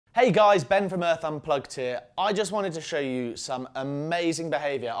Hey guys, Ben from Earth Unplugged here. I just wanted to show you some amazing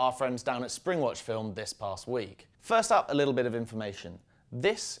behaviour our friends down at Springwatch filmed this past week. First up, a little bit of information.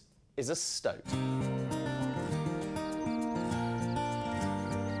 This is a stoat.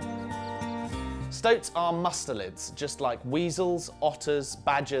 Stoats are mustelids, just like weasels, otters,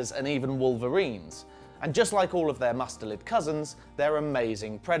 badgers and even wolverines. And just like all of their mustelid cousins, they're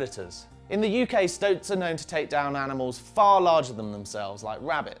amazing predators. In the UK, stoats are known to take down animals far larger than themselves, like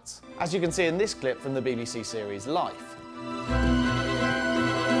rabbits, as you can see in this clip from the BBC series Life.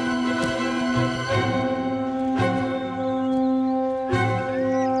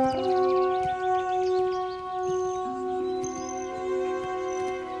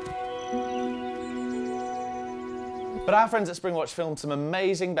 But our friends at Springwatch filmed some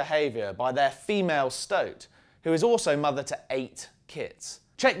amazing behaviour by their female stoat, who is also mother to 8 kits.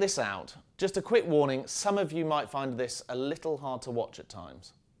 Check this out. Just a quick warning, some of you might find this a little hard to watch at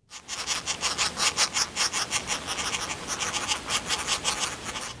times.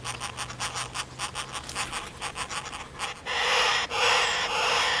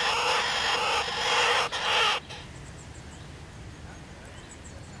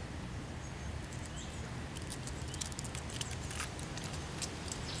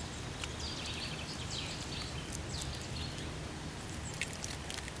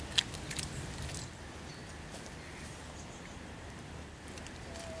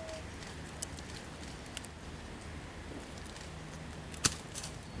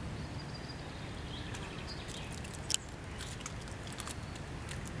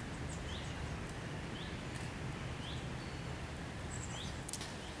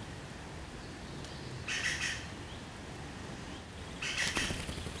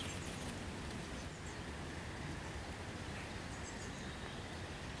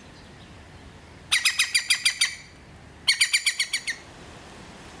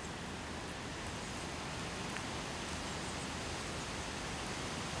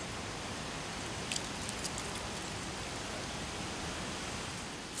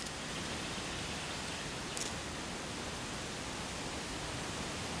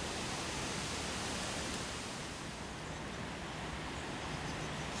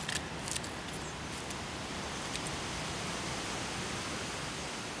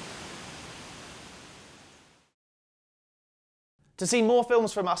 To see more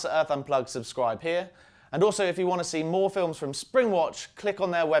films from us at Earth Unplugged, subscribe here. And also, if you want to see more films from Springwatch, click on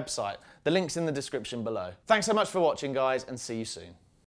their website. The link's in the description below. Thanks so much for watching, guys, and see you soon.